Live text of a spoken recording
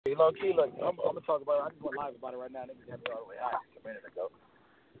low key, look, I'm gonna talk about it. I just went live about it right now. Niggas had me all the way high just a minute ago.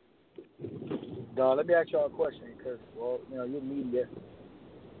 Dog, let me ask y'all a question, because, well, you're media,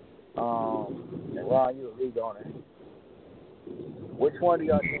 and Ron, you're a league owner. Which one do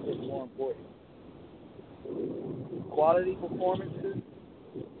y'all think is more important? Quality performances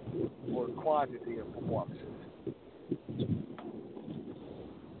or quantity of performances?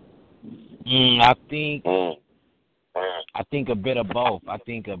 I think a bit of both. I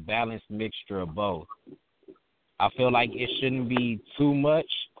think a balanced mixture of both. I feel like it shouldn't be too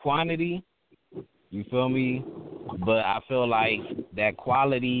much quantity. You feel me? But I feel like that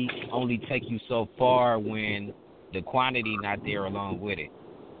quality only take you so far when the quantity not there along with it.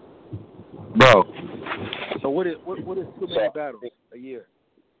 Bro. So what is too many battles a year?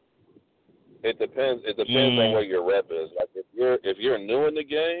 It depends. It depends on where your rep is. Like if you're new in the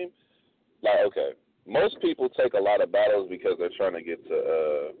game, like okay, most people take a lot of battles because they're trying to get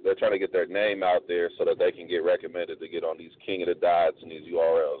their name out there so that they can get recommended to get on these King of the Dots and these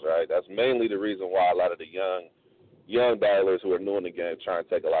URLs, right? That's mainly the reason why a lot of the young battlers who are new in the game try and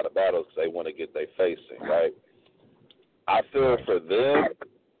take a lot of battles because they want to get their facing, right? I feel for them,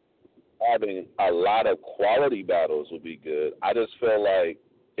 having a lot of quality battles would be good. I just feel like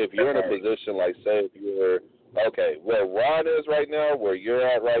if you're in a position, like say if you're, okay, where Ron is right now, where you're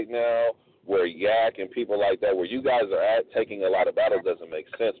at right now, where Yak and people like that, where you guys are at, taking a lot of battles doesn't make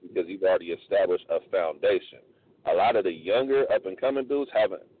sense because you've already established a foundation. A lot of the younger up-and-coming dudes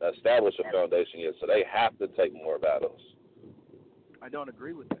haven't established a foundation yet, so they have to take more battles. I don't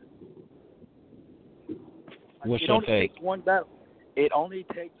agree with that. What's your take? One battle. It only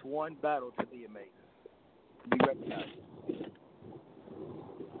takes one battle to be amazing. To be recognized.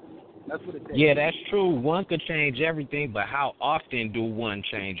 That's what it takes. Yeah, that's true. One could change everything, but how often do one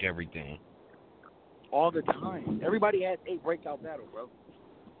change everything? All the time. Everybody has a breakout battle, bro.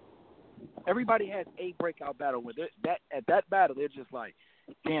 Everybody has a breakout battle. When at that battle, they're just like,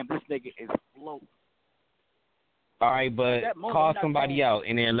 damn, this nigga is float. All right, but call somebody out,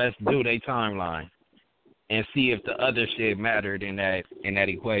 and then let's do their timeline and see if the other shit mattered in that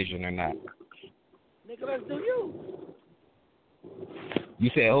equation or not. Nigga, let's do you. You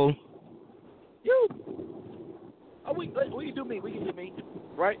said who? You. Oh, we can do me. We can do me,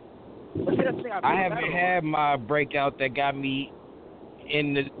 right? But see, that's the thing, I haven't had my breakout that got me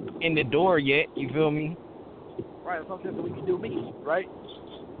in the door yet. You feel me? Right. That's what I'm saying. So we can do me, right?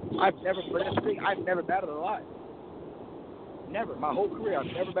 I've never battled a lot. Never. My whole career, I've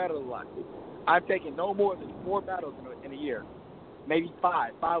never battled a lot. I've taken no more than 4 battles in a year, maybe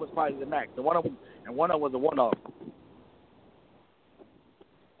 5. 5 was probably the max. And one of them was a one-off.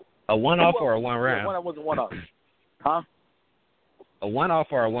 A one-off or a one round? One was a one-off. Huh? A one-off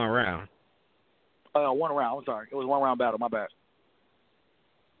or a one round? 1 round. I'm sorry. It was a 1 round battle. My bad.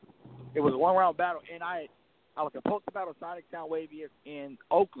 It was a 1 round battle, and I was supposed to battle Sonic Soundwave in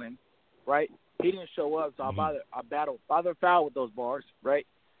Oakland, right? He didn't show up, so I battled Father Foul with those bars, right?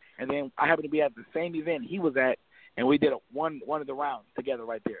 And then I happened to be at the same event he was at, and we did one of the rounds together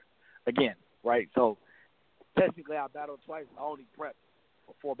right there, again, right? So technically, I battled twice. I only prepped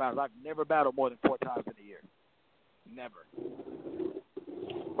for 4 battles. I've never battled more than 4 times in a year. Never.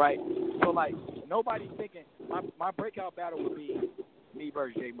 Right? So, like, nobody's thinking my breakout battle would be me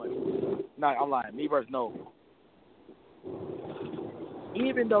versus J Money. No, I'm lying. Me versus Nova.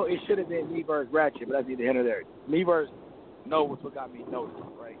 Even though it should have been me versus Ratchet, but that's neither here nor there. Me versus Nova was what got me noticed,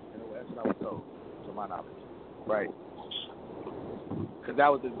 right? That's what I was told, to my knowledge. Right? Because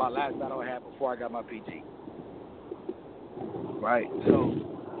that was my last battle I had before I got my PG. Right? So,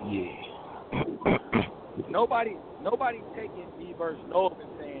 yeah. Nobody's taking me versus Nova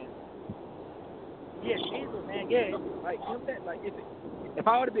and saying, yeah, Jesus, man, yeah. Like, you know what I'm saying? Like, if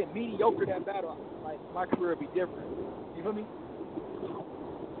I would have been mediocre that battle, like, my career would be different. You feel me?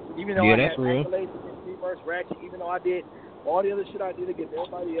 Even though I had accolades against me versus Ratchet, even though I did all the other shit I did against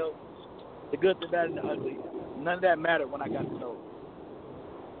everybody else, the good, the bad, and the ugly, none of that mattered when I got to know.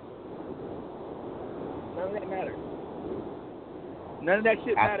 None of that mattered. None of that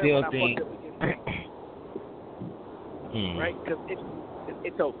shit mattered when I fucked up against me. Right? Because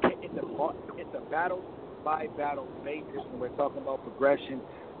it's okay. It's a battle by battle basis when we're talking about progression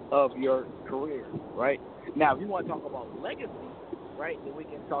of your career, right? Now, if you want to talk about legacy, right, then we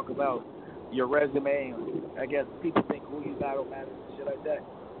can talk about your resume. And I guess people think who you battle matters and shit like that.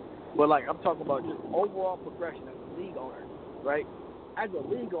 But, like, I'm talking about just overall progression as a league owner, right? As a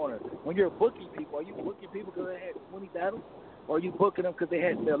league owner, when you're booking people, are you booking people because they had 20 battles? Or are you booking them because they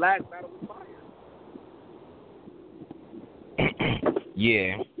had their last battle with fire?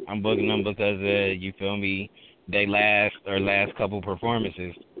 Yeah, I'm booking them because, you feel me, they last couple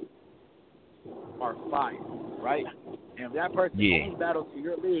performances. are fire, right? And if that person Yeah. only battles for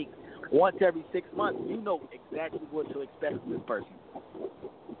your league once every 6 months, you know exactly what to expect from this person,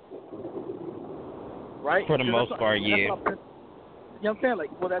 right? For the most part, yeah. You know what I'm saying?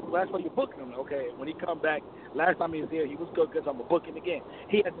 Like, well, that's why you're booking him. Okay, when he come back, last time he was here, he was good, so I'm going to book him again.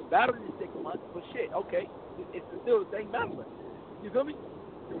 He hasn't battled in 6 months, but shit, okay, it's still the same battler. You feel me?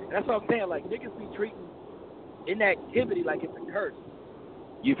 That's what I'm saying. Like, niggas be treating inactivity like it's a curse.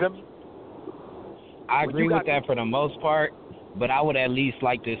 You feel me? I agree with that for the most part, but I would at least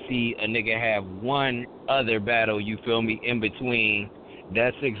like to see a nigga have one other battle, you feel me, in between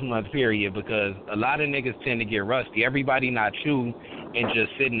that 6 month period, because a lot of niggas tend to get rusty. Everybody not you and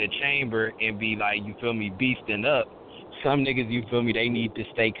just sit in the chamber and be like, you feel me, beasting up. Some niggas, you feel me, they need to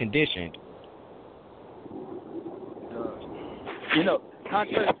stay conditioned. You know,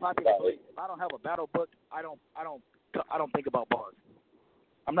 contrary to popular belief, if I don't have a battle book, I don't think about bars.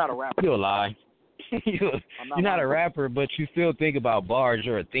 I'm not a rapper. You'll lie. You're not a rapper, but you still think about bars.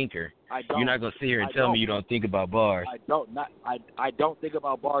 You're a thinker. I don't. You're not gonna sit here and tell me you don't think about bars. I don't think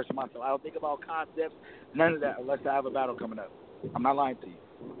about bars for myself. I don't think about concepts, none of that, unless I have a battle coming up. I'm not lying to you.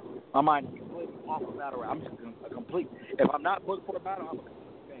 My mind is completely off of battle. I'm just a complete. If I'm not booked for a battle, I'm a complete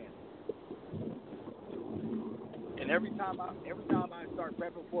fan. And every time I start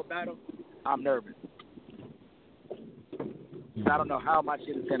prepping for a battle, I'm nervous. I don't know how my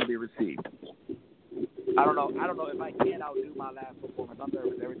shit is going to be received. I don't know if I can outdo my last performance. I'm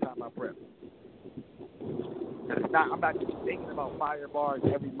nervous every time I prep. I'm not just thinking about fire bars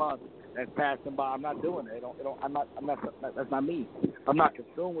every month that's passing by. I'm not doing it. That's not me. I'm not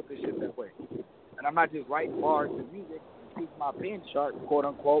consumed with this shit that way. And I'm not just writing bars to music and keeping my pen sharp, quote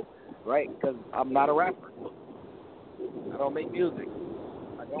unquote, right? Because I'm not a rapper. I don't make music.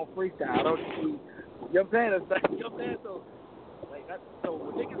 I don't freestyle. I don't do, you know what I'm saying? You know what I'm saying? So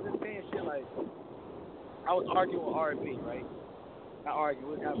when niggas is saying shit like, I was arguing with R&B, right? Not arguing,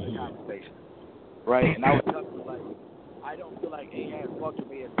 we was having a conversation, right? And I was telling him, like, I don't feel like A has fucked with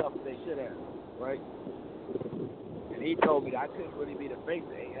me as tough as they should have, right? And he told me that I couldn't really be the face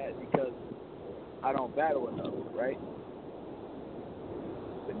of A because I don't battle enough, right?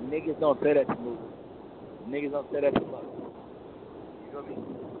 But niggas don't say that to Mook. Niggas don't say that to Lux. You feel me?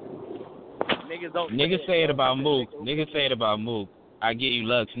 Niggas say it about Mook. Niggas say it about Mook. I get you,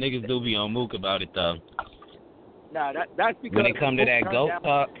 Lux. Niggas do be on Mook about it, though. Nah, that's because when it come to that GOAT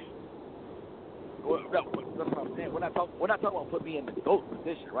talk. Well, that's what I'm saying. We're not talking about put me in the GOAT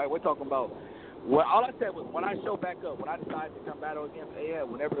position, right? We're talking about all I said was when I show back up, when I decide to come battle against AF,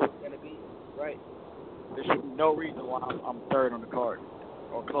 whenever it's going to be, right? There should be no reason why I'm third on the card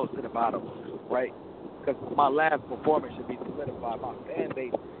or close to the bottom, right? Because my last performance should be solidified. My fan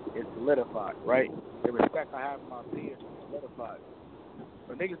base is solidified, right? The respect I have for my peers is solidified.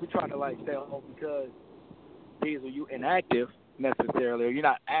 But niggas be trying to like say, oh, because these are you inactive necessarily, or you're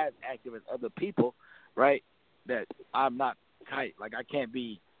not as active as other people, right? That I'm not tight. Like I shouldn't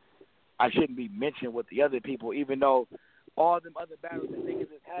be mentioned with the other people, even though all them other battles that niggas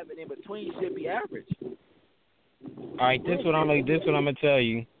is having in between should be average. All right, this what I'm gonna tell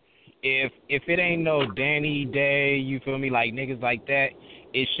you. If it ain't no Danny Day, you feel me, like niggas like that,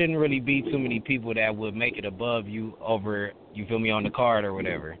 it shouldn't really be too many people that would make it above you over, you feel me, on the card or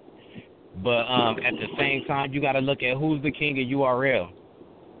whatever. But at the same time, you got to look at who's the king of URL.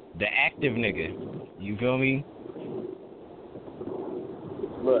 The active nigga. You feel me?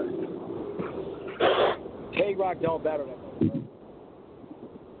 Look. K-Rock don't battle that much, bro.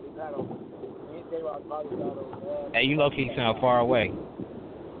 He battle. Me and K-Rock probably battle. Hey, you low-key sound far away.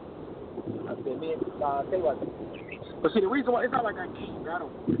 I said, K-Rock. But see, the reason why, it's not like I can't battle,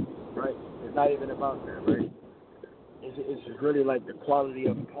 right? It's not even about that, right? It's just really like the quality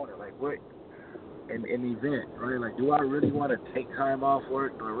of opponent. Like what in the event, right? Like, do I really want to take time off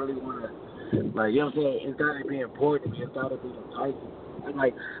work? Do I really want to, like, you know what I'm saying? It's got to be important. It's got to be enticing. And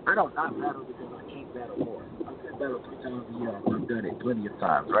like, I don't not battle because I can't battle more. I can battle 3 times a year. I've done it plenty of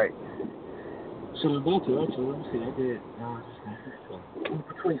times, right? So I'm about to actually, let me see. I did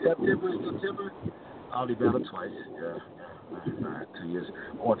between September and September. I only battled twice. Yeah. 2 years.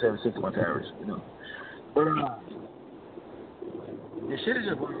 Once every 6 months average, you know. But the shit is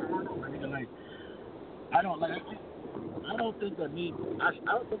just I mean, like, I don't think that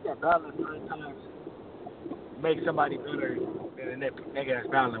battling 9 times makes somebody better than the nigga that's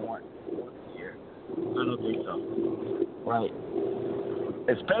battling once a year. I don't think so. Right.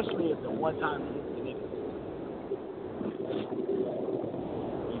 Especially if the one time you hit the nigga.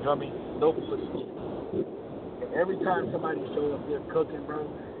 You feel me? No bullshit. If every time somebody shows up there cooking, bro,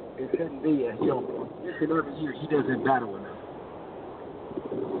 it shouldn't be a this and every year he doesn't battle enough.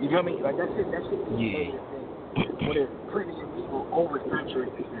 You feel me? Like that shit is Yeah. when it's pretty people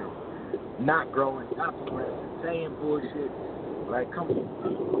oversaturated themselves, not growing, not progressing, saying bullshit. Like, come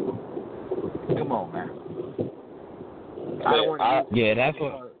on, man. I don't want to. Yeah, that's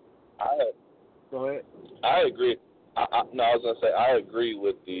what. Go ahead. I agree. I was gonna say I agree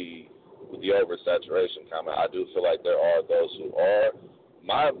with the oversaturation comment. I do feel like there are those who are.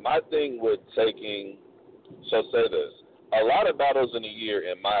 My thing with taking, so say this, a lot of battles in a year,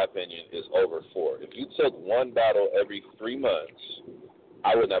 in my opinion, is over 4. If you took one battle every 3 months,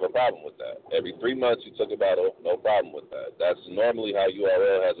 I wouldn't have a problem with that. Every 3 months you took a battle, no problem with that. That's normally how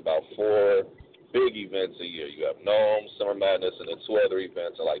URL has about 4 big events a year. You have Gnome, Summer Madness, and then 2 other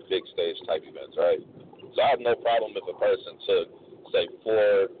events are like big stage type events, right? So I have no problem if a person took, say,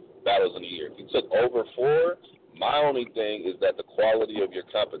 4 battles in a year. If you took over 4, my only thing is that the quality of your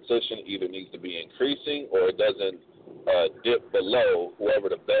competition either needs to be increasing or it doesn't dip below whoever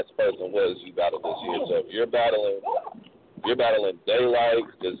the best person was you battled this year. So if you're battling Daylight,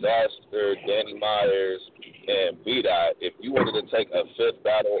 Disaster, Danny Myers, and B-Dot, if you wanted to take a 5th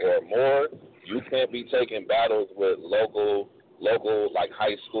battle or more, you can't be taking battles with local like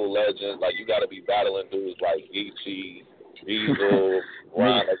high school legends. Like you got to be battling dudes like Geechee, Diesel,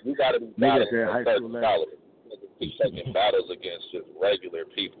 Ron. Like you got to be battling high school legends. Be taking battles against just regular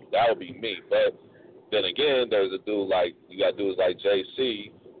people. That would be me. But then again, there's a dude like you got dudes like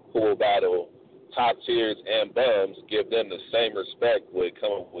JC who will battle top tiers and bums, give them the same respect with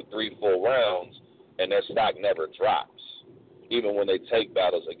coming with 3 full rounds, and their stock never drops, even when they take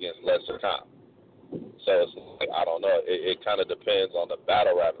battles against lesser comp. So it's like, I don't know. It kind of depends on the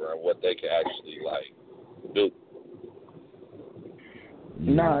battle rapper and what they can actually like do.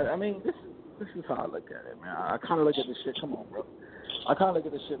 Nah, I mean this is how I look at it, man. I kind of look at this shit. Come on, bro. I kind of look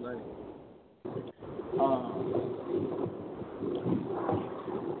at this shit like,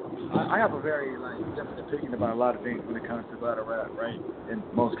 I have a very different opinion about a lot of things when it comes to battle rap, right? In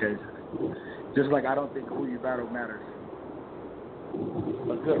most cases, just like I don't think who you battle matters.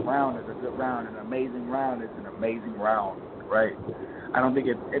 A good round is a good round. An amazing round is an amazing round, right? I don't think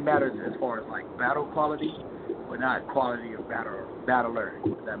it matters as far as like battle quality, but not quality of battler.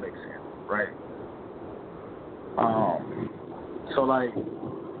 If that makes sense, right? So like,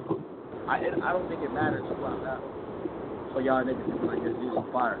 I don't think it matters who I battle. For y'all niggas to be like, this dude's on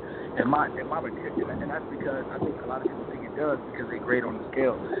fire. And that's because I think a lot of people think it does because they grade on the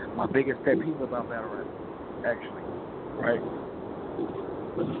scale. My biggest pet peeve about battle rap, actually, right,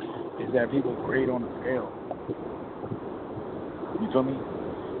 is that people grade on the scale. You feel me?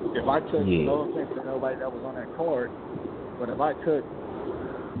 If I took, no offense to nobody that was on that card, but if I took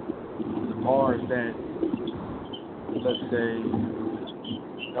the bars that, let's say,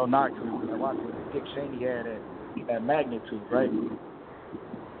 no knock to it, I watched what Dick Cheney had at Magnitude, right?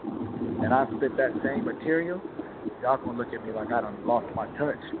 And I spit that same material, y'all gonna look at me like I done lost my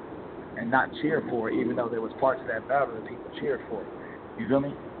touch and not cheer for it, even though there was parts of that battle that people cheered for. You feel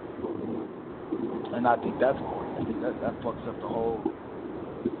me? And I think that's cool. I think that fucks up the whole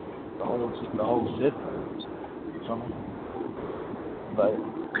system. You feel me? But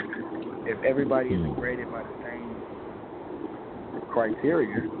if everybody isn't graded by the same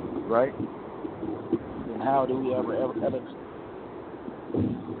criteria, right? How do we ever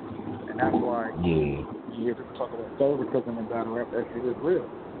and that's why you hear people talk about favoritism in battle rap. That shit is real.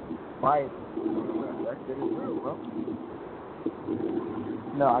 That shit is real, bro.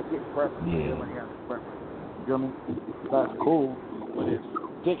 No, I get preference. Everybody has a preference. You feel me? That's cool, but it's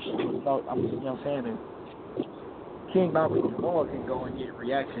diction. You know what I'm saying? Is King Malcolm Jamal can go and get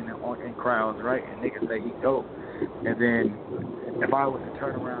reaction in crowds, right? And niggas say he dope. And then if I was to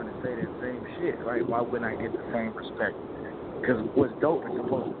turn around and say that same shit, right, why wouldn't I get the same respect? Because what's dope is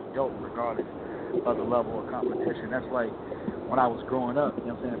supposed to be dope regardless of the level of competition. That's like when I was growing up, you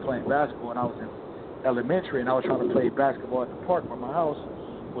know what I'm saying, playing basketball, and I was in elementary, and I was trying to play basketball at the park by my house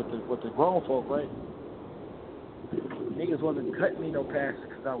with the grown folk, right? Niggas wasn't cutting me no passes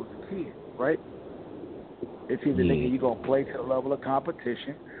because I was a kid, right? It's either nigga you gonna play to the level of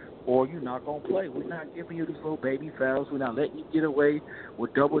competition, or you're not going to play. We're not giving you these little baby fouls. We're not letting you get away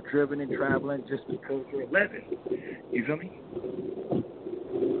with double dribbling and traveling just because you're 11. You feel me?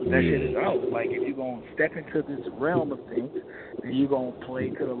 That shit is out. Like, if you're going to step into this realm of things, then you're going to play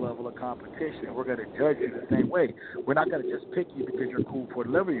to the level of competition, and we're going to judge you the same way. We're not going to just pick you because you're cool for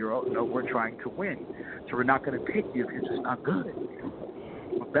 11-year-old. No, we're trying to win. So we're not going to pick you if you're just not good.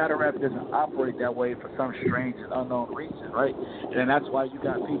 But battle rap doesn't operate that way for some strange and unknown reason, right? And that's why you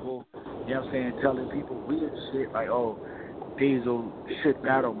got people, you know what I'm saying, telling people weird shit like, oh, Diesel should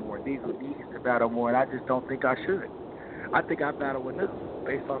battle more. Diesel needs to battle more, and I just don't think I should. I think I battle enough.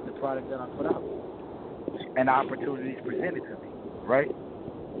 based off the product that I put out and the opportunities presented to me, right?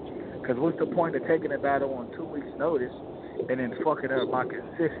 Because what's the point of taking a battle on 2 weeks' notice and then fucking up my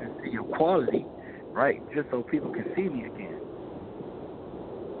consistency and quality, right, just so people can see me again?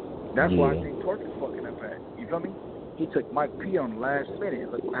 That's why I think Twerk is fucking up at. You feel me? He took Mike P on the last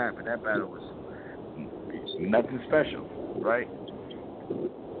minute. Look what happened. That battle was nothing special, right?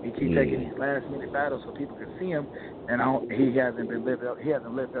 He keeps taking these last minute battles so people can see him, and he hasn't lived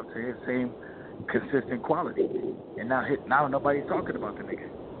up to his same consistent quality. And now nobody's talking about the nigga.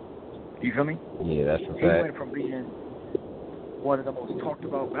 You feel me? Yeah, that's a fact. He went from being one of the most talked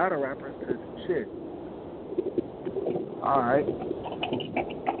about battle rappers to shit. All right.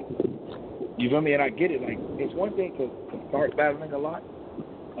 You feel me? And I get it. Like, it's one thing to start battling a lot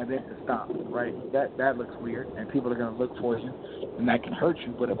and then to stop, right? That looks weird, and people are going to look for you, and that can hurt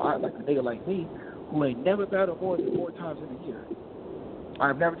you. But if I, like a nigga like me, who ain't never battled more than 4 times in a year,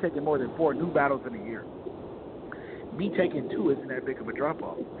 I've never taken more than 4 new battles in a year. Me taking 2 isn't that big of a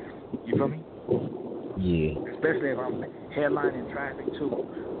drop-off. You feel me? Yeah. Especially if I'm headlining traffic too,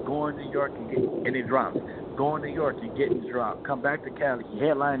 going to New York and it drops. Going to New York and getting dropped. Come back to Cali,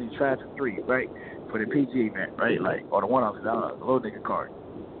 headlining traffic 3, right? For the PG event, right? Like, or the one-off, the little nigga card.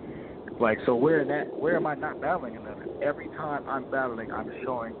 Like, so where am I not battling another? Every time I'm battling, I'm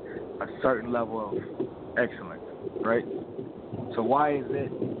showing a certain level of excellence, right? So why is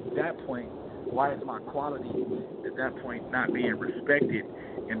it at that point, why is my quality at that point not being respected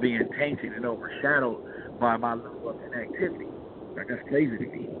and being tainted and overshadowed by my level of inactivity? Like, that's crazy to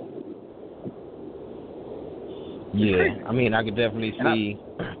me. Yeah, I mean, I could definitely see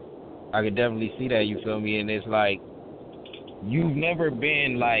that, you feel me? And it's like, you've never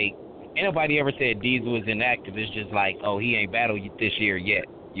been like, ain't nobody ever said Diesel is inactive. It's just like, oh, he ain't battled this year yet.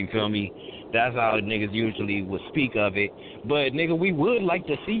 You feel me? That's how niggas usually would speak of it. But, nigga, we would like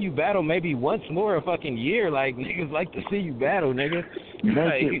to see you battle maybe once more a fucking year. Like, niggas like to see you battle, nigga.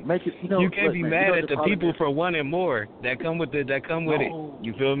 Make it, you can't be mad at the people for wanting more that come with it.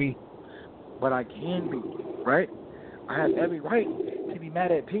 You feel me? But I can be, right? I have every right to be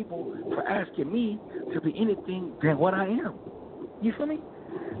mad at people for asking me to be anything than what I am. You feel me?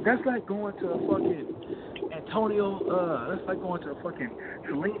 That's like going to a fucking that's like going to a fucking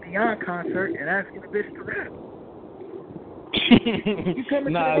Celine Dion concert and asking a bitch to rap.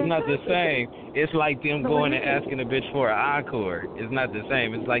 Nah, it's not the same. It's like them going and asking a bitch for an encore. It's not the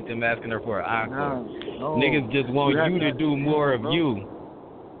same. It's like them asking her for an encore. No. Niggas just want you to do more of you.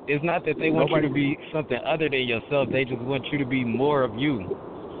 It's not that they want you to be something other than yourself. They just want you to be more of you.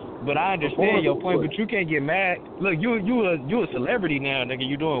 But I understand your point, but you can't get mad. Look, you a celebrity now, nigga.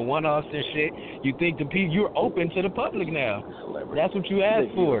 You doing one-offs and shit. You think you're open to the public now. That's what you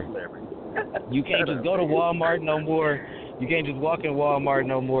asked for. You can't just go to Walmart no more. You can't just walk in Walmart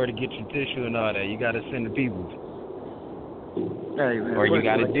no more to get your tissue and all that. You got to send the people. Hey, man, or you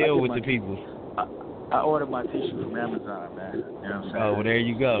got to deal with the people. I ordered my tissue from Amazon, man. You know what I'm saying? Oh, well, there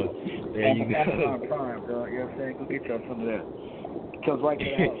you go. Amazon Prime, dog. You know what I'm saying? Go get y'all some of that. Comes right to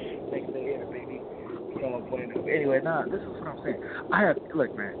the house. Next day here, baby. Anyway, this is what I'm saying.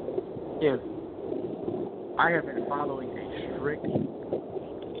 Look, man. If I have been following a strict,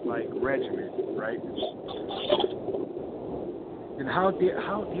 like, regimen, right? Then how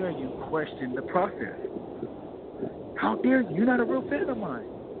dare you question the process? How dare you? You're not a real fan of mine.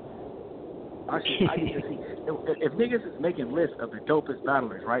 I need to see if niggas is making lists of the dopest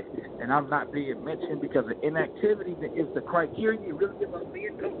battlers, right? And I'm not being mentioned because of inactivity that is the criteria really about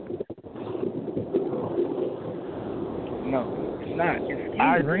being dope. No, it's not.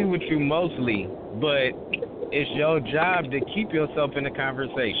 I agree with you mostly, but it's your job to keep yourself in the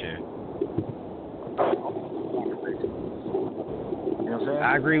conversation. You know what I'm saying?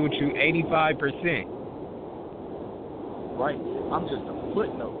 I agree with you 85%. Right. I'm just a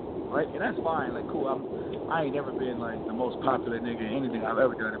footnote. Right, and that's fine. Like, cool. I ain't never been like the most popular nigga in anything I've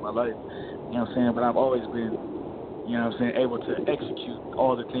ever done in my life. You know what I'm saying? But I've always been, you know what I'm saying, able to execute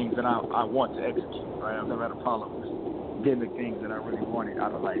all the things that I want to execute. Right, I've never had a problem with getting the things that I really wanted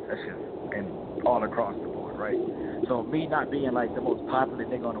out of life. That's just and all across the board, right? So me not being like the most popular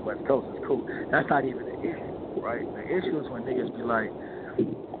nigga on the West Coast is cool. That's not even the issue, right? The issue is when niggas be like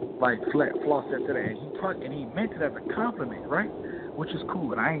Floss said today, and he meant it as a compliment, right? Which is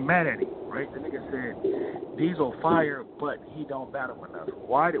cool, and I ain't mad at it, right? The nigga said, Diesel fire, but he don't battle enough.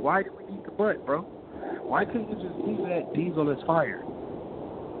 Why do we need the butt, bro? Why couldn't you just leave that Diesel is fire?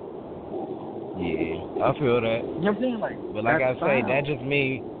 Yeah, I feel that. You know what I'm saying? But like I say, that just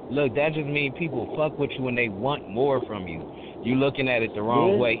means Look, that just means people fuck with you and they want more from you. You looking at it the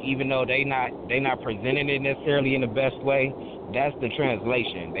wrong way, even though they not presenting it necessarily in the best way. That's the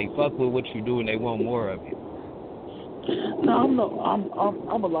translation. They fuck with what you do and they want more of you. No,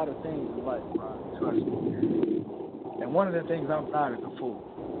 I'm a lot of things in life, Ron. Trust me. And one of the things I'm not is a fool,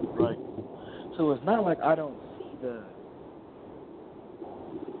 right? So it's not like I don't see the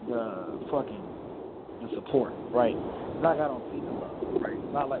support, right? It's not like I don't see the love, right?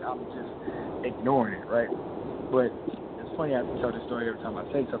 It's not like I'm just ignoring it, right? But it's funny, I have to tell this story every time I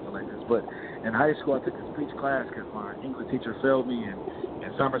say something like this, but in high school I took a speech class because my English teacher failed me, and in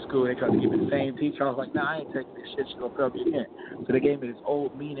summer school they tried to give me the same teacher. I was like, nah, I ain't taking this shit, she's gonna fail me again. So they gave me this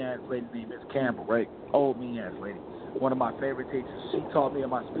old mean-ass lady named Miss Campbell, right? Old mean-ass lady. One of my favorite teachers. She taught me in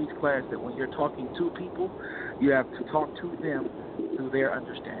my speech class that when you're talking to people, you have to talk to them through their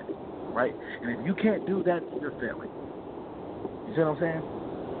understanding, right? And if you can't do that, you're failing. You see what I'm saying?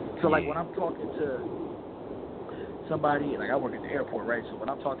 So, like, when I'm talking to somebody, like I work at the airport, right? So when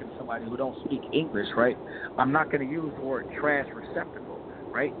I'm talking to somebody who don't speak English, right, I'm not going to use the word trash receptacle,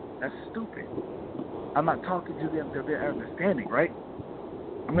 right? That's stupid. I'm not talking to them through their understanding, right?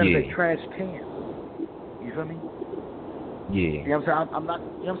 I'm going to say trash can. You feel me? Yeah. You know what I'm saying? I'm not,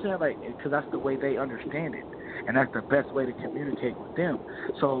 you know what I'm saying? Like, because that's the way they understand it. And that's the best way to communicate with them.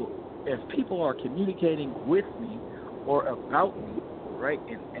 So if people are communicating with me or about me, right,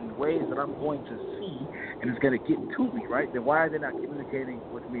 in ways that I'm going to see and it's going to get to me, right, then why are they not communicating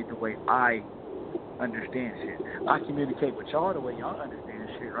with me the way I understand shit? I communicate with y'all the way y'all understand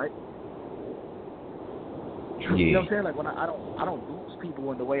shit, right? Yeah. You know what I'm saying? Like, when I don't lose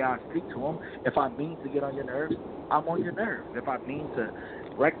people in the way I speak to them. If I mean to get on your nerves, I'm on your nerves. If I mean to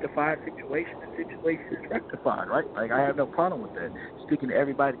rectify a situation, the situation is rectified, right? Like, I have no problem with that. Speaking to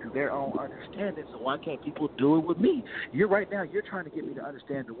everybody to their own understanding, so why can't people do it with me? You're trying to get me to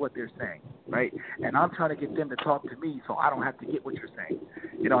understand what they're saying, right? And I'm trying to get them to talk to me so I don't have to get what you're saying.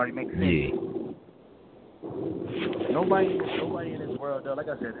 You know what I mean? Makes sense. Yeah. Nobody in this world, though, like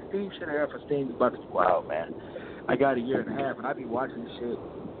I said, the Steve shit era for Steve is about to be wild, man. I got a year and a half, and I be watching shit,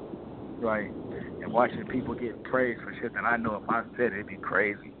 right, and watching people get praised for shit that I know if I said it'd be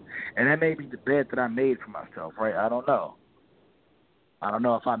crazy. And that may be the bed that I made for myself, right? I don't know. I don't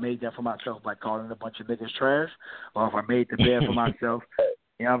know if I made that for myself by calling a bunch of niggas trash, or if I made the bed for myself,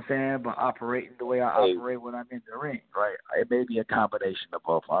 you know what I'm saying, by operating the way I operate when I'm in the ring, right? It may be a combination of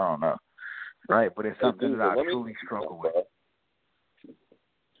both. I don't know. Right, but it's something that I truly struggle with.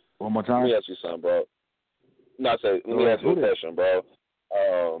 One more time? Let me ask you something, bro. Let me ask you a question, bro.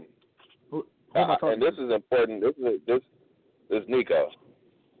 Who am I talking and this to? is important. This is Nico.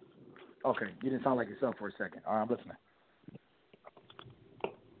 Okay, you didn't sound like yourself for a second. All right, I'm listening.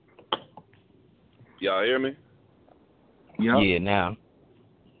 Y'all hear me? Yeah, now.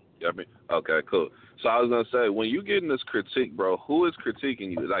 Yeah, okay, cool. So I was gonna say, when you getting this critique, bro, who is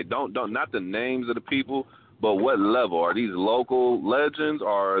critiquing you? Like, don't not the names of the people, but what level? Are these local legends,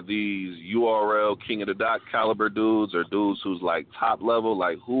 or are these URL King of the Dot caliber dudes, or dudes who's like top level?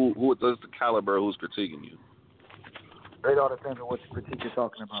 Like, who does the caliber who's critiquing you? It all depends on what critique you're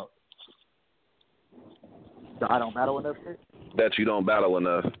talking about. I don't battle enough shit? That you don't battle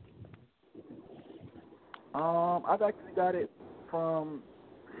enough. I've actually got it from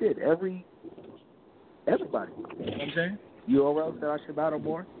everybody. You know what I'm saying? URL said I should battle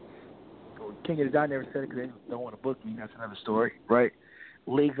more. King of the Dot never said it because they don't want to book me. That's another story, right?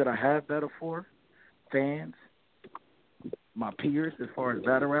 Leagues that I have battled for, fans, my peers as far as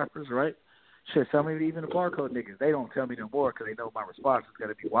battle rappers, right? Shit, some of even the barcode niggas, they don't tell me no more because they know my response is going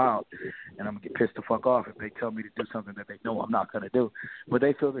to be wild, and I'm going to get pissed the fuck off if they tell me to do something that they know I'm not going to do. But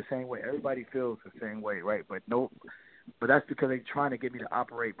they feel the same way. Everybody feels the same way, right? But that's because they're trying to get me to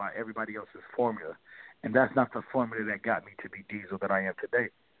operate by everybody else's formula, and that's not the formula that got me to be Diesel that I am today.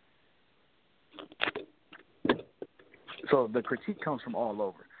 So the critique comes from all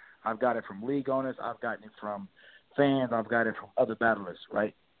over. I've got it from league owners. I've gotten it from fans. I've got it from other battlers,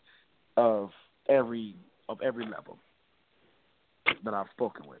 right, of every level that I've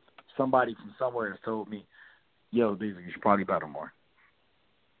spoken with. Somebody from somewhere has told me, yo, Diesel, you should probably battle more.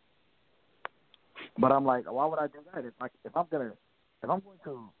 But I'm like, why would I do that? If I'm going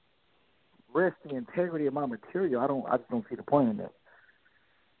to risk the integrity of my material, I just don't see the point in that.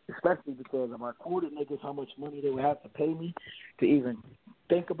 Especially because if I quoted niggas how much money they would have to pay me to even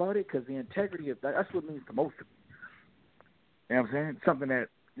think about it, because the integrity of that's what means the most to me. You know what I'm saying? Something that,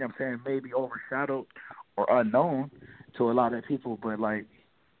 you know what I'm saying, may be overshadowed or unknown to a lot of people, but like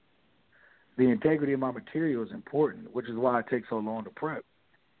the integrity of my material is important, which is why it takes so long to prep.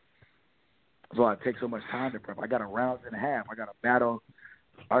 That's why it takes so much time to prep. I got a round and a half. I got to battle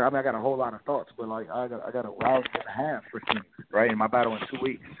I mean, I got a whole lot of thoughts, but like I got a round and a half for teams, right? In my battle in 2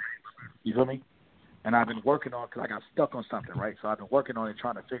 weeks. You feel me? And I've been working on because I got stuck on something, right? So I've been working on it,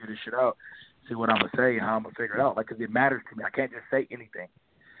 trying to figure this shit out, see what I'm gonna say and how I'm gonna figure it out. Like, 'cause it matters to me. I can't just say anything.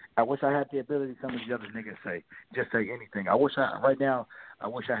 I wish I had the ability some of these other niggas say, just say anything. I wish I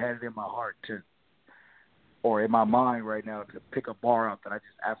had it in my heart to, or in my mind right now to pick a bar out that I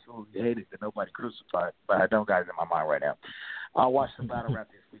just absolutely hated that nobody crucified, but I don't got it in my mind right now. I'll watch some battle rap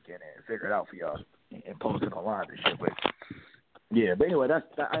this weekend and figure it out for y'all and post it online and shit. But yeah, but anyway, that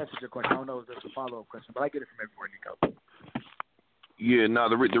answers your question. I don't know if there's a follow-up question, but I get it from everywhere, Nico. Yeah, no,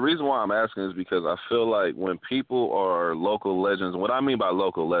 the reason why I'm asking is because I feel like when people are local legends, what I mean by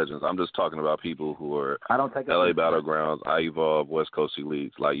local legends, I'm just talking about people who are LA Battlegrounds, I Evolve, West Coast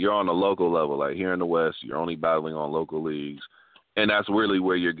Elites. Like, you're on the local level. Like, here in the West, you're only battling on local leagues, and that's really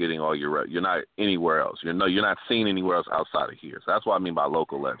where you're getting all your reps. You're not anywhere else. You're not seen anywhere else outside of here. So that's what I mean by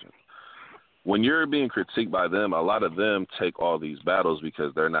local legends. When you're being critiqued by them, a lot of them take all these battles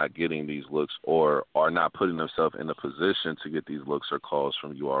because they're not getting these looks or are not putting themselves in a position to get these looks or calls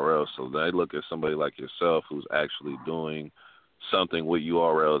from URL. So they look at somebody like yourself who's actually doing something with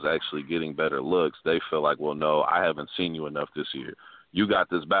URLs, actually getting better looks. They feel like, well, no, I haven't seen you enough this year. You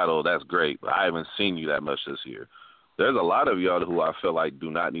got this battle, that's great, but I haven't seen you that much this year. There's a lot of y'all who I feel like do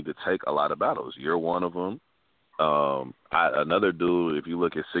not need to take a lot of battles. You're one of them. Another dude, if you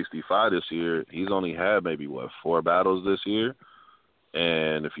look at 65 this year, he's only had maybe, 4 battles this year.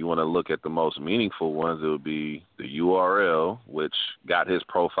 And if you want to look at the most meaningful ones, it would be the URL, which got his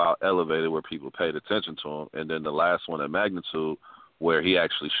profile elevated where people paid attention to him. And then the last one at Magnitude where he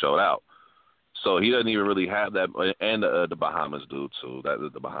actually showed out. So he doesn't even really have that. And the Bahamas dude, too. That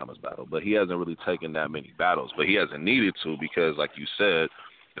is the Bahamas battle. But he hasn't really taken that many battles. But he hasn't needed to because, like you said,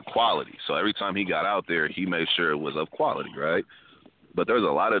 the quality. So every time he got out there, he made sure it was of quality, right? But there's a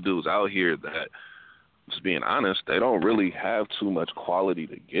lot of dudes out here that, just being honest, they don't really have too much quality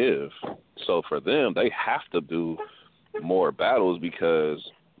to give. So for them, they have to do more battles because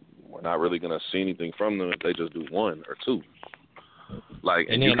we're not really going to see anything from them if they just do 1 or 2. Like,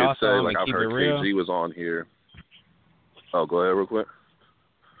 and you could say, like, I've heard KG was on here. Oh, go ahead real quick.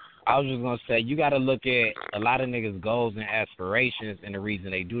 I was just going to say, you got to look at a lot of niggas' goals and aspirations and the reason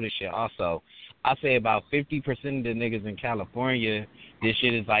they do this shit also. I say about 50% of the niggas in California, this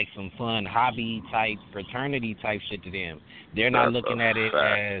shit is like some fun hobby type, fraternity type shit to them. They're not looking at it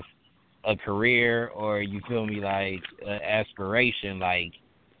as a career or, you feel me, like aspiration. Like,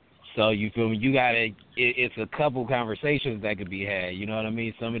 so you feel me? You got to, it's a couple conversations that could be had. You know what I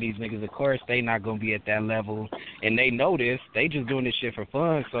mean? Some of these niggas, of course, they not going to be at that level. And they know this. They just doing this shit for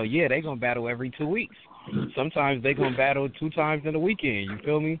fun. So, yeah, they going to battle every 2 weeks. Sometimes they going to battle 2 times in a weekend. You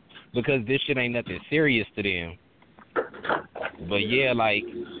feel me? Because this shit ain't nothing serious to them. But, yeah, like,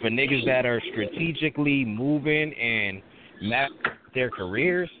 for niggas that are strategically moving and map their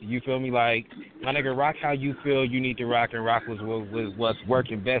careers, you feel me? Like, my nigga, rock how you feel you need to rock and rock with what's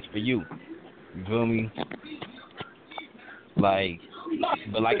working best for you. You feel me? Like,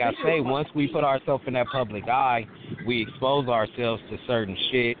 but like I say, once we put ourselves in that public eye, we expose ourselves to certain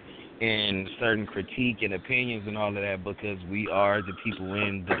shit and certain critique and opinions and all of that because we are the people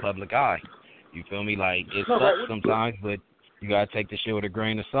in the public eye. You feel me? Like, it sucks sometimes, but you got to take the shit with a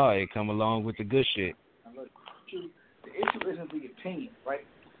grain of salt. It come along with the good shit. The issue isn't the opinion, right?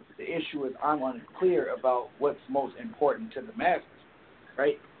 The issue is I'm unclear about what's most important to the masses,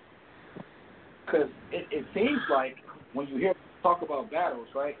 right? Because it seems like when you hear talk about battles,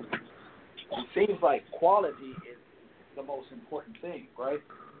 right, it seems like quality is the most important thing, right?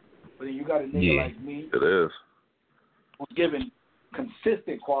 But then you got a nigga like me. It is. Who's giving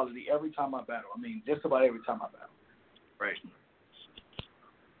consistent quality every time I battle. I mean, just about every time I battle, right?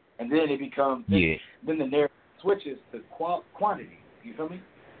 And then it becomes, then the narrative switches to quantity. You feel me?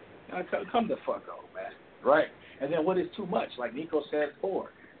 Come the fuck on, man. Right? And then what is too much? Like Nico said before,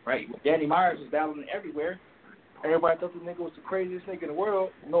 right? Danny Myers was battling everywhere. Everybody thought the nigga was the craziest nigga in the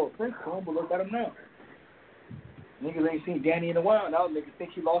world. No offense to him, but look at him now. Niggas ain't seen Danny in a while. Now niggas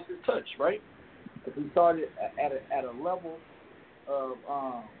think he lost his touch, right? Because he started at a level of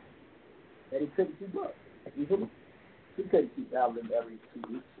that he couldn't keep up. You feel me? He couldn't keep battling every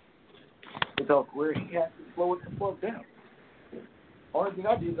 2 weeks. So where he had to slow it the fuck down. Only thing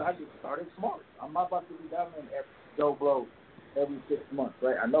I did is I just started smart. I'm not about to be battling Joe Blow every 6 months,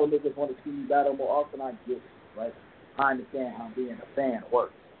 right? I know niggas want to see me battle more often. I get it, right? I understand how being a fan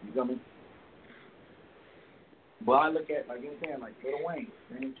works. You feel me? But I look at, like you know what I'm saying, like Lil Wayne,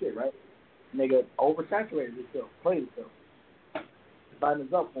 same shit, right? Nigga oversaturated himself, played himself.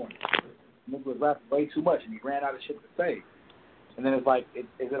 Buttoned up for him. Nigga was rapping way too much and he ran out of shit to say. And then it's like, is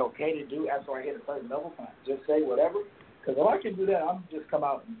it okay to do after I hit a certain level? Can I just say whatever? Because if I can do that, I'm just come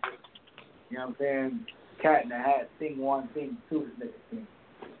out and just, you know what I'm saying, cat in the hat, thing one, thing two, this nigga thing.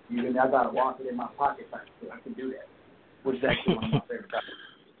 You know, I got to walk it in my pocket type shit. I can do that, which is actually one of my favorite topics.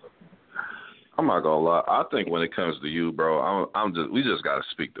 I'm not gonna lie. I think when it comes to you, bro, we just gotta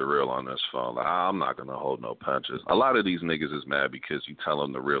speak the real on this phone. Like, I'm not gonna hold no punches. A lot of these niggas is mad because you tell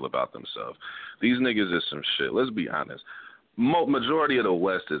them the real about themselves. These niggas is some shit. Let's be honest. Majority of the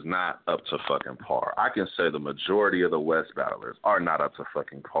West is not up to fucking par. I can say the majority of the West battlers are not up to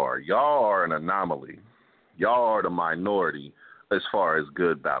fucking par. Y'all are an anomaly. Y'all are the minority as far as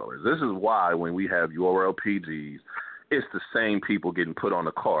good battlers. This is why when we have URL PGs, it's the same people getting put on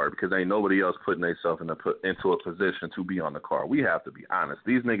the card because ain't nobody else putting themselves into a position to be on the card. We have to be honest.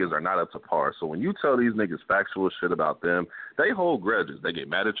 These niggas are not up to par. So when you tell these niggas factual shit about them, they hold grudges. They get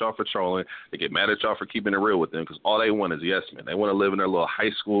mad at y'all for trolling. They get mad at y'all for keeping it real with them because all they want is yes men. They want to live in their little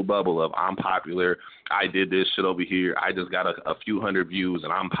high school bubble of I'm popular. I did this shit over here. I just got a few hundred views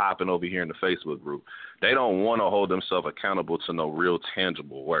and I'm popping over here in the Facebook group. They don't want to hold themselves accountable to no real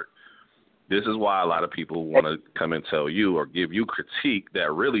tangible work. This is why a lot of people want to come and tell you or give you critique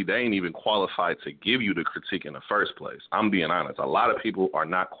that really they ain't even qualified to give you the critique in the first place. I'm being honest. A lot of people are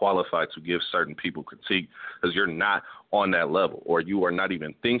not qualified to give certain people critique because you're not on that level or you are not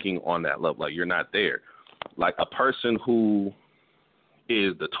even thinking on that level. Like, you're not there. Like, a person who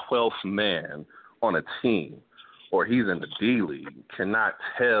is the 12th man on a team or he's in the D League cannot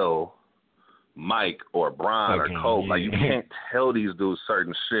tell Mike or Bron or Cole. Like, you can't tell these dudes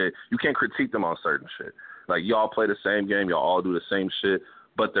certain shit. You can't critique them on certain shit. Like, y'all play the same game, y'all all do the same shit,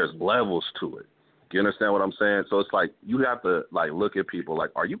 but there's levels to it. You understand what I'm saying? So it's like you have to like look at people like,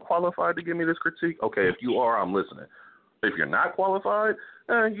 are you qualified to give me this critique? Okay, if you are, I'm listening. If you're not qualified,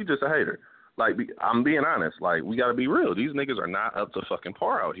 you just a hater. Like, I'm being honest. Like, we got to be real. These niggas are not up to fucking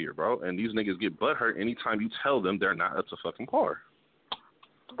par out here, bro. And these niggas get butthurt anytime you tell them they're not up to fucking par.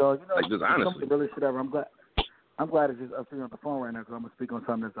 Dog, you know, like, just honestly. Really shit ever. I'm glad it's just up here on the phone right now because I'm going to speak on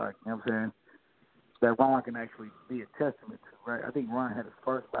something that's like, you know what I'm saying, that Ron can actually be a testament to, right? I think Ron had his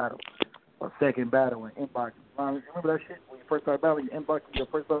first battle or second battle in inbox. Ron, you remember that shit when you first started battling? You inboxed your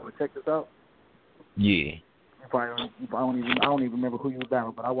first battle and check this out? Yeah. I don't even remember who you was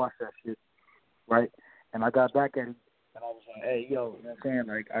battling, but I watched that shit, right? And I got back at him and I was like, hey, yo, you know what I'm saying?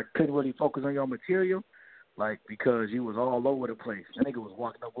 Like, I couldn't really focus on your material. Like, because you was all over the place. That nigga was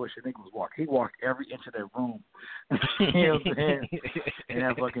walking no bullshit. He walked every inch of that room. You know what I'm saying? In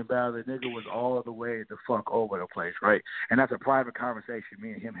that fucking battle, the nigga was all the way the fuck over the place, right? And that's a private conversation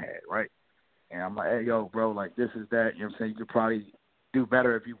me and him had, right? And I'm like, hey, yo, bro, like, this is that. You know what I'm saying? You could probably do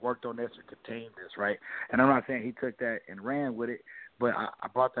better if you worked on this or contained this, right? And I'm not saying he took that and ran with it, but I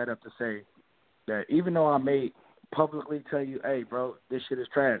brought that up to say that even though I may publicly tell you, hey, bro, this shit is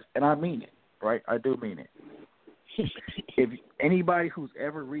trash, and I mean it. Right, I do mean it. If anybody who's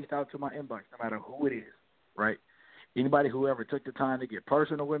ever reached out to my inbox, no matter who it is, right? Anybody who ever took the time to get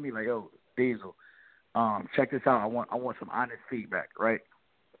personal with me, like, yo, Diesel, check this out. I want some honest feedback, right?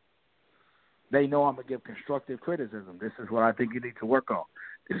 They know I'm gonna give constructive criticism. This is what I think you need to work on.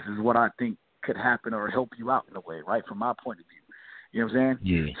 This is what I think could happen or help you out in a way, right? From my point of view, you know what I'm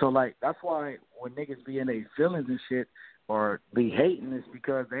saying? Yeah. So like that's why when niggas be in their feelings and shit. Or be hating is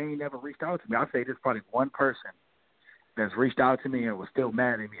because they ain't never reached out to me. I'll say there's probably one person that's reached out to me and was still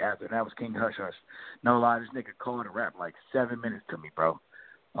mad at me after, and that was King Hush Hush. No lie, this nigga called and rap like 7 minutes to me, bro.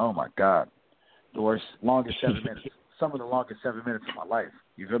 Oh, my God. The longest 7 minutes. Some of the longest 7 minutes of my life.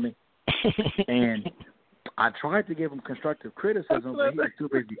 You feel me? And I tried to give him constructive criticism, but he was too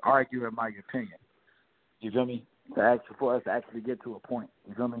busy arguing my opinion. You feel me? For us to actually get to a point.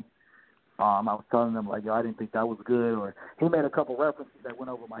 You feel me? I was telling them, like, yo, I didn't think that was good. Or he made a couple references that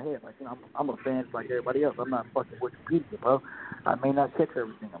went over my head. Like, you know, I'm a fan like everybody else. I'm not fucking Wikipedia, bro. I may not catch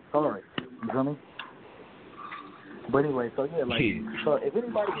everything. I'm sorry. You feel me? But anyway, so, yeah, like, so if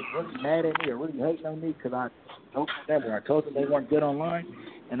anybody was really mad at me or really hating on me because I told them or I told them they weren't good online,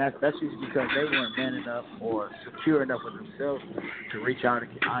 and that's usually because they weren't man enough or secure enough with themselves to reach out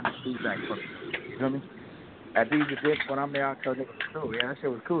and get honest feedback from me. You feel me? At these events, when I'm there, I tell niggas it's cool. Yeah, that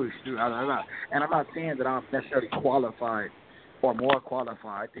shit was cool. I'm not saying that I'm necessarily qualified or more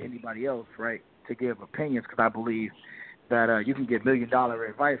qualified than anybody else, right, to give opinions because I believe that you can get $1 million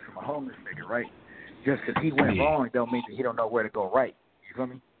advice from a homeless nigga, right? Just because he went wrong don't mean that he don't know where to go right. You feel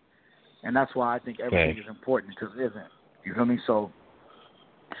me? And that's why I think everything is important because it isn't. You feel me? So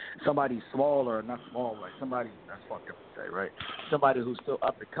somebody small or not small, like somebody, that's fucked up to say, right? Somebody who's still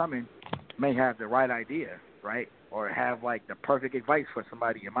up and coming may have the right idea, right? Or have, like, the perfect advice for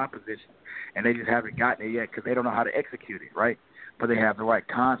somebody in my position, and they just haven't gotten it yet because they don't know how to execute it, right? but they have the right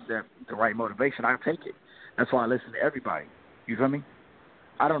concept, the right motivation, I take it. That's why I listen to everybody. You feel me?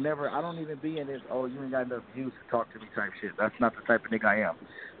 I don't even be in this, oh, you ain't got enough views to talk to me type shit. That's not the type of nigga I am.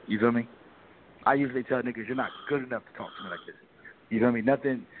 You feel me? I usually tell niggas, you're not good enough to talk to me like this. You feel me?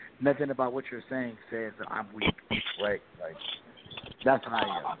 Nothing about what you're saying says that I'm weak, right? Like, that's how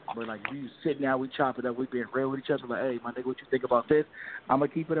I am. But, like, if you sit down, we chop it up, we being real with each other, like, hey, my nigga, what you think about this? I'm going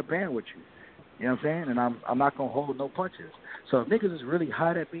to keep it a band with you. You know what I'm saying? And I'm not going to hold no punches. So if niggas is really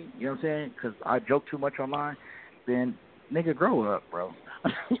hot at me, you know what I'm saying, because I joke too much online, then nigga, grow up, bro.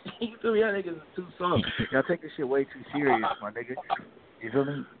 You feel me? Y'all niggas is too soft. Y'all take this shit way too serious, my nigga. You feel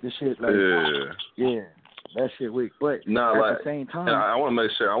me? This shit, like, yeah, that shit weak. But at the same time, I want to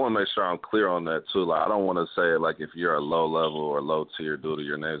make sure I'm clear on that too. Like, I don't want to say like if you're a low level or low tier due to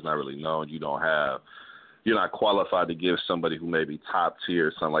your name's not really known, you're not qualified to give somebody who may be top tier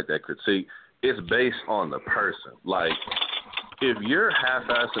or something like that critique. It's based on the person. Like, if you're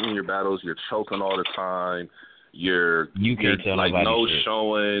half-assing in your battles, you're choking all the time, you're like no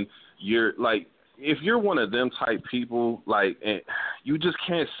showing, you're like, if you're one of them type people, like, and you just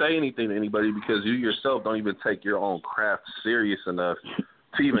can't say anything to anybody because you yourself don't even take your own craft serious enough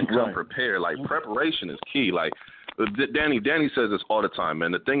to even come prepared. Like, preparation is key. Like, Danny says this all the time,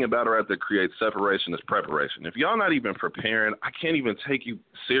 man. The thing about rap that creates separation is preparation. If y'all not even preparing, I can't even take you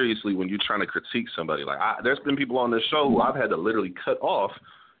seriously when you're trying to critique somebody. Like, there's been people on this show who I've had to literally cut off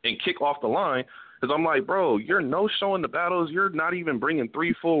and kick off the line because I'm like, bro, you're no showing the battles. You're not even bringing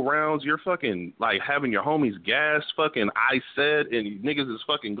 3 full rounds. You're fucking, like, having your homies gas fucking I said and niggas is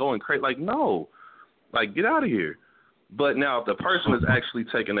fucking going crazy. Like, no. Like, get out of here. But now if the person is actually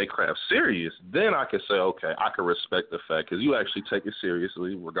taking their craft serious, then I could say, okay, I can respect the fact because you actually take it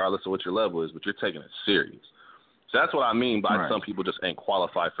seriously regardless of what your level is, but you're taking it serious. So that's what I mean by some people just ain't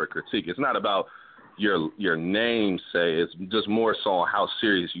qualified for critique. It's not about your namesake. It's just more so on how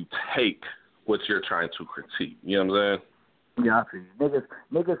serious you take what you're trying to critique. You know what I'm saying? Yeah, I feel you.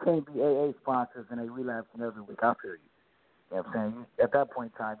 Niggas can't be AA sponsors and they relapsing every week. I feel you. You know what I'm saying? At that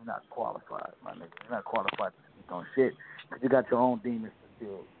point in time, you're not qualified, my nigga. You're not qualified to speak on shit because you got your own demons to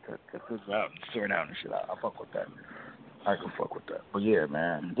figure out and sort out and shit. I fuck with that. I can fuck with that. But yeah,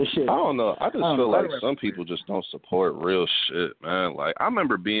 man, this shit. I don't know. I just feel like some people just don't support real shit, man. Like, I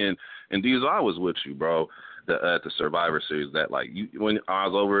remember being in Diesel. I was with you, bro, at the Survivor Series. That, like, when I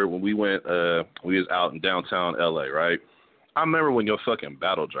was over, when we went, we was out in downtown LA, right? I remember when your fucking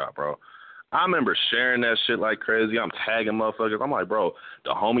battle dropped, bro. I remember sharing that shit like crazy. I'm tagging motherfuckers. I'm like, bro,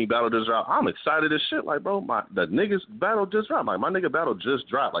 the homie battle just dropped. I'm excited as shit. Like, bro, the niggas battle just dropped. Like, my nigga battle just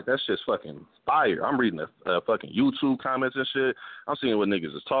dropped. Like, that shit's fucking fire. I'm reading the fucking YouTube comments and shit. I'm seeing what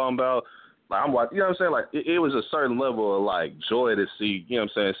niggas is talking about. Like, I'm watching, you know what I'm saying? Like, it was a certain level of, like, joy to see, you know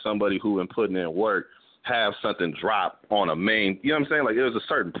what I'm saying, somebody who been putting in work have something drop on a main, you know what I'm saying? Like, it was a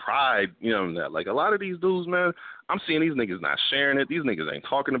certain pride, you know, in that. Like, a lot of these dudes, man, I'm seeing these niggas not sharing it. These niggas ain't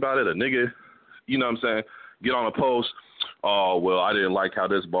talking about it. A nigga, you know what I'm saying, get on a post, oh, well, I didn't like how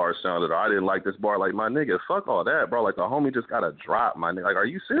this bar sounded, or I didn't like this bar. Like, my nigga, fuck all that, bro. Like, the homie just got a drop, my nigga. Like, are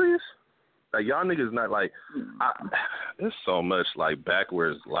you serious? Like, y'all niggas not, like, there's so much, like,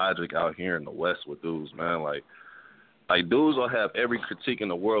 backwards logic out here in the West with dudes, man. Like, dudes will have every critique in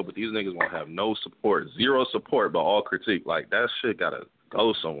the world, but these niggas won't have no support, zero support, but all critique. Like, that shit gotta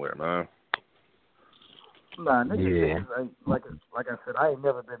go somewhere, man. Nah, niggas, like I said, I ain't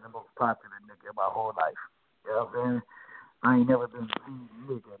never been the most popular nigga in my whole life. You know what I'm saying? I ain't never been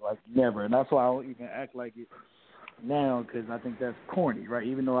the nigga, like, never. And that's why I don't even act like it now, because I think that's corny, right?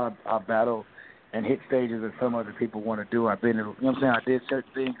 Even though I battle and hit stages that some other people want to do, I've been, you know what I'm saying? I did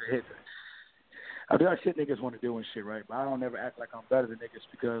certain things or hit. I do shit niggas want to do and shit, right? But I don't ever act like I'm better than niggas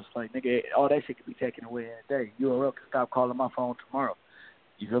because, like, nigga, all that shit can be taken away in a day. URL can stop calling my phone tomorrow.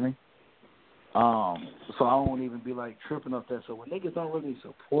 You feel me? So I won't even be, like, tripping off that. So when niggas don't really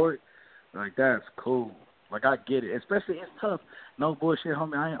support, like, that's cool. Like, I get it. Especially, it's tough. No bullshit,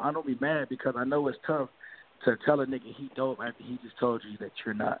 homie. I don't be mad because I know it's tough to tell a nigga he dope after he just told you that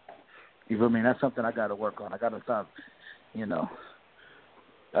you're not. You feel me? And that's something I got to work on. I got to stop, you know.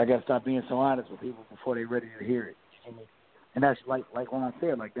 I got to stop being so honest with people before they ready to hear it. You know what I mean? And that's like Ron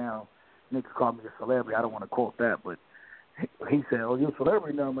said, like, now, niggas call me a celebrity. I don't want to quote that, but he said, "Oh, you're a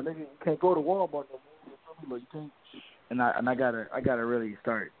celebrity now, but nigga, you can't go to Walmart no more. You can't." And I gotta really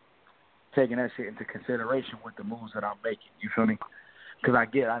start taking that shit into consideration with the moves that I'm making. You feel me? Because I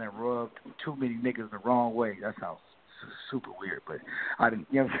done rubbed too many niggas the wrong way. That sounds super weird, but I didn't.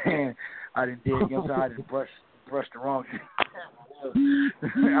 You know what I'm saying? I didn't dig. You know what I'm saying? I didn't brush the wrong shit.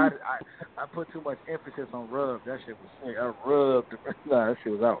 I put too much emphasis on rub. That shit was sick. I rubbed. Nah, that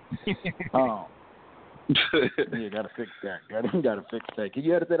shit was out. Yeah, gotta fix that. Gotta fix that. Can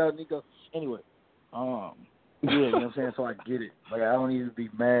you edit that out, Nico? Anyway, yeah, you know what I'm saying? So I get it. Like, I don't even be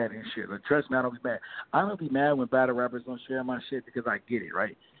mad and shit. Like, trust me, I don't be mad. I don't be mad when battle rappers don't share my shit because I get it,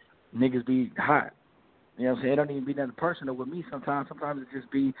 right? Niggas be hot. You know what I'm saying? It don't even be nothing personal with me sometimes. Sometimes it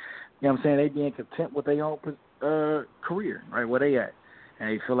just be, you know what I'm saying, they being content with their own career, right, where they at. And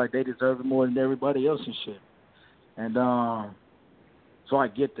they feel like they deserve it more than everybody else and shit. And so I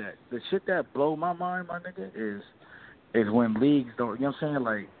get that. The shit that blow my mind, my nigga, is when leagues don't, you know what I'm saying,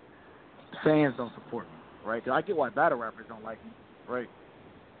 like, fans don't support me, right? 'Cause I get why battle rappers don't like me, right?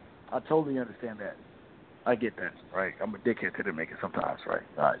 I totally understand that. I get that, right? I'm a dickhead to the making sometimes, right?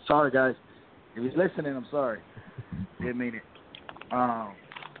 All right, sorry, guys. If you're listening, I'm sorry. Didn't mean it.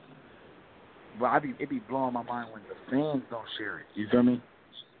 But it be blowing my mind when the fans don't share it. You feel me?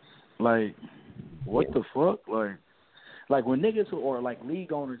 Like, what the fuck? Like when niggas or like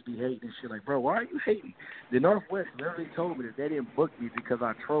league owners be hating and shit, like, bro, why are you hating? The Northwest literally told me that they didn't book me because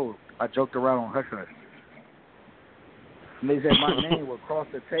I trolled. I joked around on Hush Hush. And they said my name would cross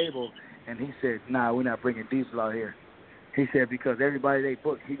the table, and he said, nah, we're not bringing Diesel out here. He said because everybody they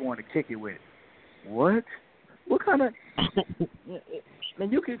booked, he wanted to kick it with. What? What kind of...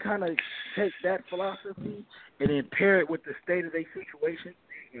 Man, you can kind of take that philosophy and then pair it with the state of their situation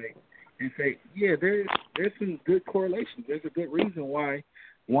and say, yeah, there's some good correlations. There's a good reason why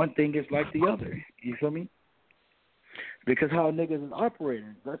one thing is like the other. You feel me? Because how niggas is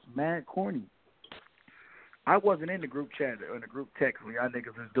operating, that's mad corny. I wasn't in the group chat or in the group text when y'all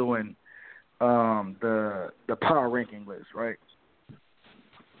niggas was doing the power ranking list, right?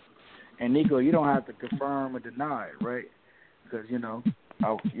 And Nico, you don't have to confirm or deny it, right? Because you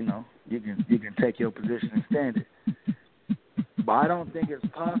can take your position and stand it. But I don't think it's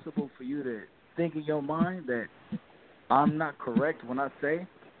possible for you to think in your mind that I'm not correct when I say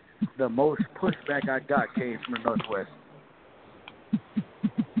the most pushback I got came from the Northwest.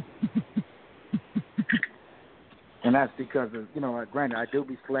 And that's because of, granted, I do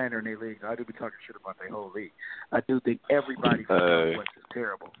be slandering their league. I do be talking shit about their whole league. I do think everybody from the Northwest is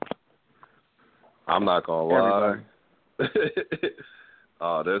terrible. I'm not going to lie.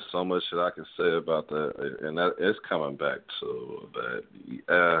 Oh, there's so much that I can say about that, and that it's coming back to that.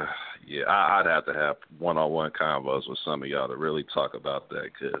 Yeah, I'd have to have one-on-one convos with some of y'all to really talk about that,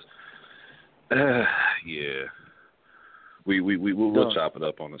 because, yeah, we'll chop it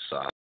up on the side.